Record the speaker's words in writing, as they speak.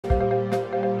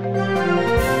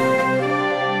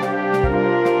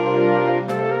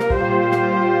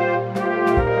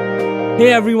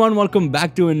Hey everyone, welcome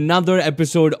back to another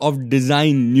episode of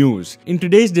Design News. In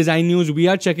today's Design News, we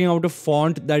are checking out a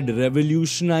font that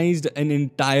revolutionized an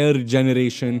entire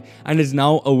generation and is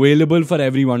now available for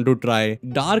everyone to try.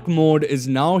 Dark mode is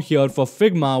now here for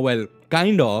Figma, well,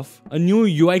 kind of. A new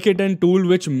UI kit and tool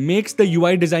which makes the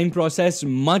UI design process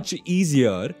much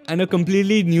easier, and a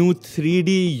completely new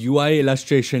 3D UI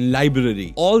illustration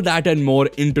library. All that and more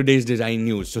in today's Design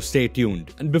News, so stay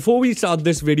tuned. And before we start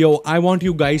this video, I want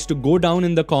you guys to go down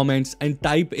in the comments and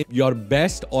type in your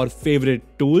best or favorite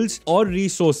tools or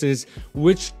resources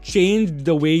which changed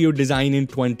the way you design in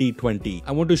 2020.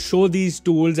 I want to show these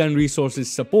tools and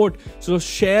resources support, so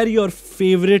share your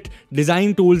favorite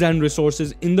design tools and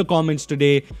resources in the comments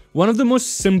today. One of the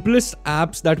most simplest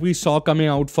apps that we saw coming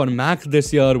out for Mac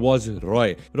this year was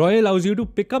Roy. Roy allows you to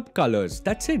pick up colors.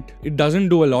 That's it. It doesn't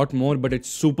do a lot more, but it's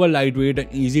super lightweight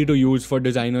and easy to use for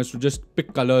designers to just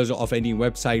pick colors of any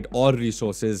website or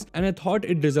resources. And I thought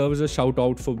it deserves a shout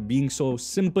out for being so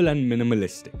simple and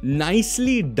minimalistic.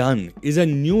 Nicely Done is a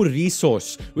new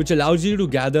resource which allows you to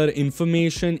gather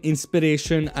information,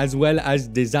 inspiration, as well as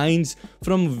designs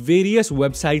from various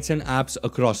websites and apps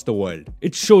across the world.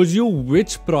 It shows you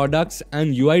which products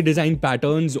and UI design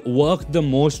patterns work the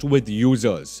most with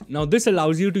users. Now, this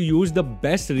allows you to use the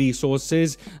best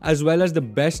resources as well as the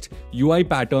best UI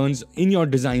patterns in your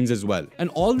designs as well. And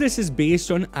all this is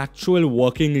based on actual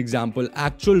working example,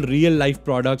 actual real life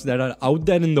products that are out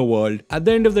there in the world. At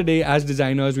the end of the day, as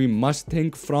designers, we must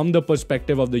think from the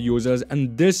perspective of the users,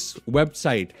 and this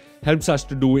website helps us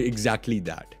to do exactly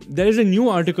that. There is a new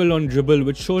article on Dribbble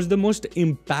which shows the most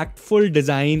impactful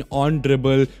design on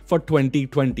Dribbble for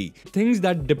 2020. Things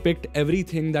that depict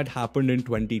everything that happened in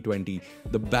 2020,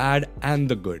 the bad and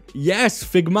the good. Yes,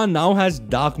 Figma now has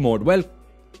dark mode. Well,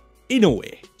 in a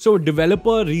way. So a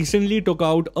developer recently took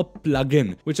out a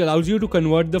plugin which allows you to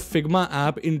convert the Figma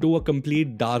app into a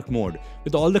complete dark mode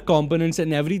with all the components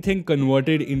and everything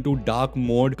converted into dark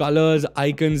mode. Colors,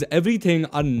 icons, everything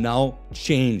are now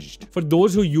changed. For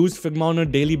those who use Figma on a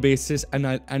daily basis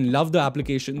and love the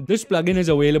application, this plugin is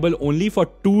available only for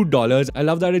 $2. I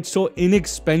love that it's so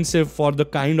inexpensive for the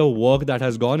kind of work that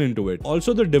has gone into it.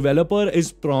 Also, the developer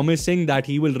is promising that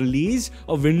he will release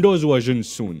a Windows version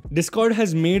soon. Discord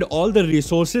has made all the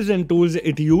resources and tools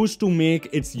it used to make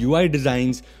its UI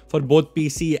designs for both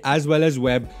PC as well as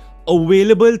web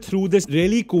available through this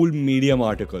really cool Medium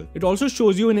article. It also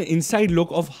shows you an inside look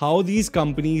of how these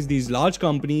companies, these large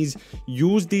companies,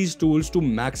 use these tools to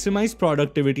maximize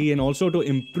productivity and also to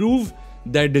improve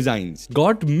their designs.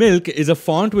 Got Milk is a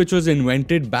font which was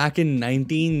invented back in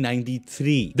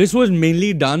 1993. This was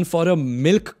mainly done for a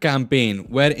milk campaign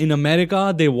where in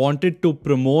America they wanted to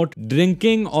promote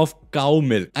drinking of cow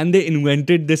milk, and they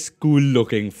invented this cool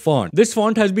looking font. This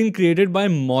font has been created by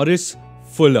Morris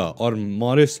Fuller,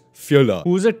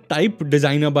 who's a type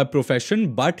designer by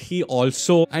profession, but he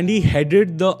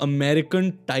headed the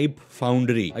American Type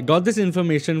Foundry. I got this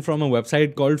information from a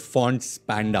website called Fonts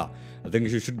Panda. I think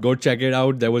you should go check it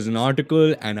out. There was an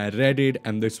article and I read it,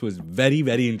 and this was very,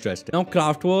 very interesting. Now,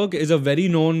 Craftwork is a very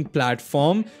known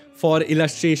platform for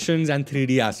illustrations and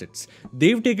 3D assets.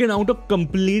 They've taken out a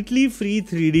completely free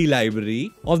 3D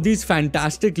library of these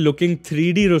fantastic looking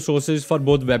 3D resources for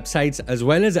both websites as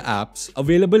well as apps,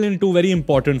 available in two very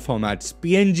important formats: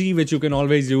 PNG, which you can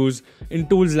always use in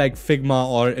tools like Figma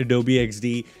or Adobe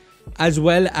XD, as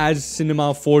well as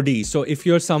Cinema 4D. So if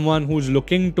you're someone who's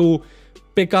looking to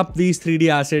pick up these 3D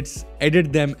assets,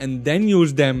 edit them, and then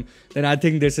use them, then I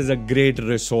think this is a great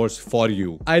resource for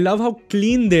you. I love how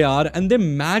clean they are and they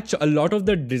match a lot of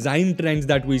the design trends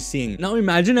that we're seeing. Now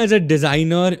imagine as a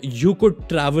designer, you could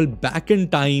travel back in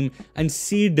time and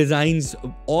see designs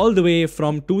all the way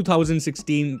from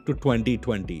 2016 to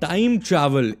 2020. Time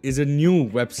Travel is a new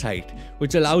website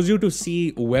which allows you to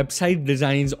see website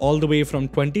designs all the way from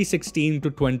 2016 to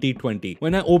 2020.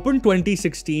 When I opened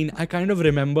 2016, I kind of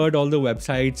remembered all the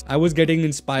websites I was getting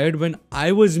inspired when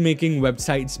I was making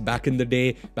websites back in the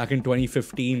day, back in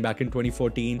 2015, back in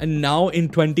 2014. And now in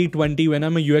 2020, when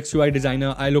I'm a UX UI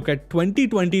designer, I look at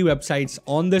 2020 websites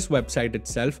on this website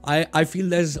itself. I feel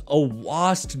there's a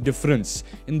vast difference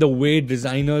in the way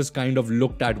designers kind of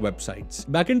looked at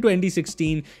websites. Back in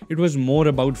 2016, it was more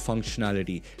about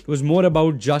functionality. It was more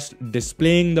about just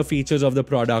displaying the features of the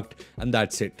product, and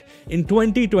that's it. In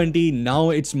 2020,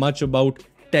 now it's much about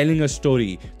telling a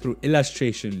story through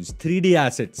illustrations, 3D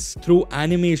assets, through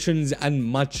animations, and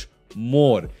much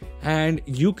more. And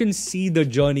you can see the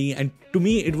journey, and to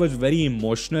me it was very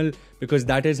emotional because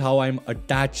that is how I'm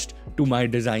attached to my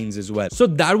designs as well. So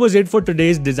that was it for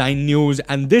today's design news,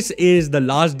 and this is the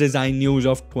last design news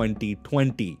of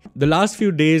 2020. The last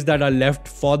few days that are left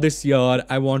for this year,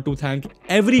 I want to thank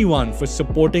everyone for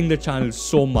supporting the channel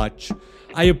so much.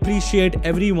 I appreciate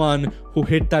everyone who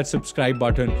hit that subscribe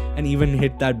button and even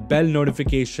hit that bell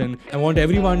notification. I want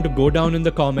everyone to go down in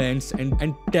the comments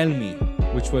and tell me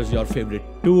which was your favorite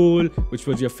tool, which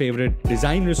was your favorite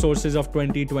design resources of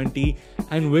 2020,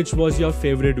 and which was your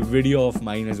favorite video of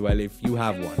mine as well if you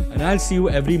have one. And I'll see you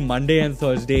every Monday and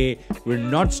Thursday. We're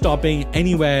not stopping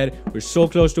anywhere. We're so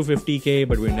close to 50K,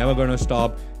 but we're never gonna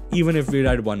stop even if we're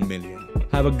at 1 million.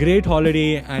 Have a great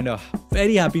holiday and a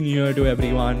very happy new year to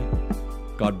everyone.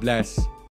 God bless.